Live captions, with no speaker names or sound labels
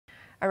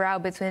A row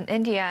between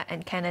India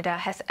and Canada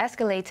has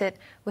escalated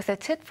with a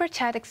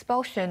tit-for-tat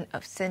expulsion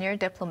of senior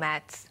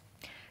diplomats.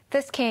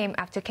 This came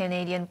after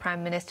Canadian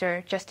Prime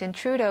Minister Justin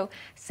Trudeau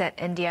said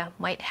India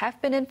might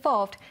have been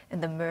involved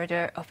in the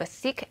murder of a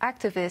Sikh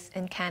activist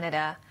in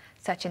Canada.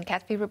 Sachin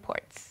Katvi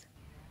reports.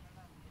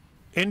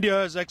 India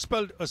has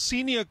expelled a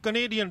senior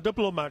Canadian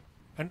diplomat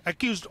and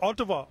accused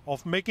Ottawa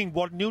of making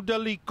what New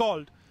Delhi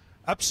called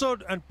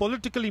absurd and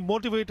politically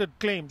motivated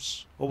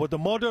claims over the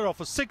murder of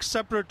a Sikh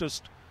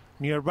separatist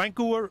near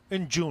Vancouver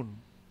in June.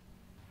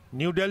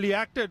 New Delhi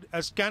acted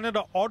as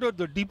Canada ordered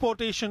the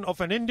deportation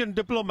of an Indian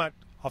diplomat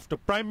after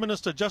Prime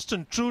Minister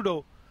Justin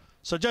Trudeau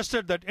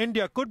suggested that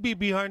India could be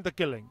behind the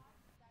killing.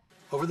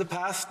 Over the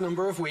past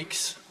number of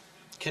weeks,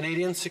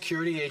 Canadian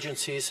security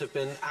agencies have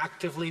been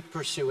actively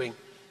pursuing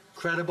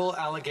credible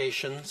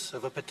allegations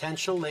of a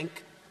potential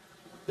link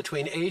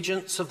between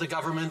agents of the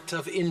government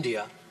of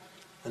India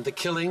and the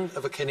killing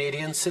of a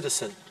Canadian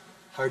citizen,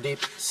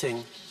 Hardeep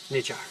Singh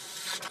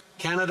Nijjar.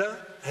 Canada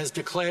has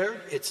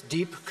declared its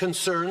deep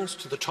concerns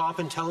to the top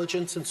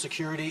intelligence and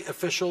security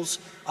officials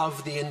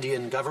of the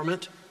Indian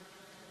government.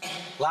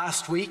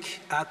 Last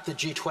week at the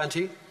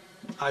G20,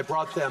 I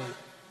brought them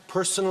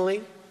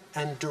personally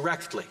and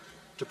directly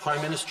to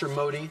Prime Minister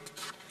Modi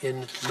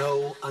in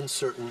no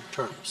uncertain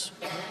terms.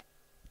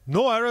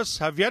 No arrests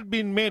have yet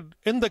been made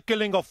in the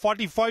killing of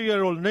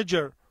 45-year-old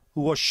Nijjar,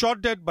 who was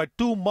shot dead by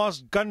two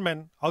masked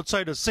gunmen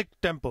outside a Sikh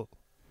temple.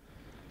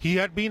 He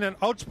had been an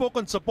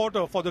outspoken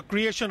supporter for the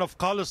creation of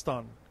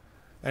Khalistan,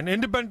 an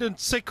independent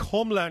Sikh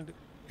homeland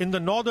in the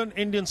northern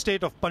Indian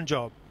state of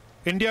Punjab.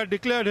 India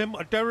declared him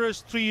a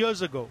terrorist 3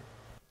 years ago.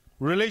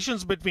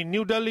 Relations between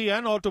New Delhi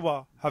and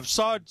Ottawa have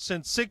soured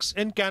since Sikhs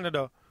in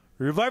Canada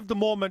revived the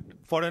movement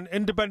for an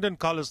independent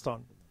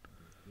Khalistan.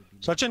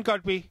 Sachin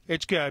Katvi,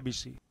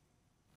 HKIBC.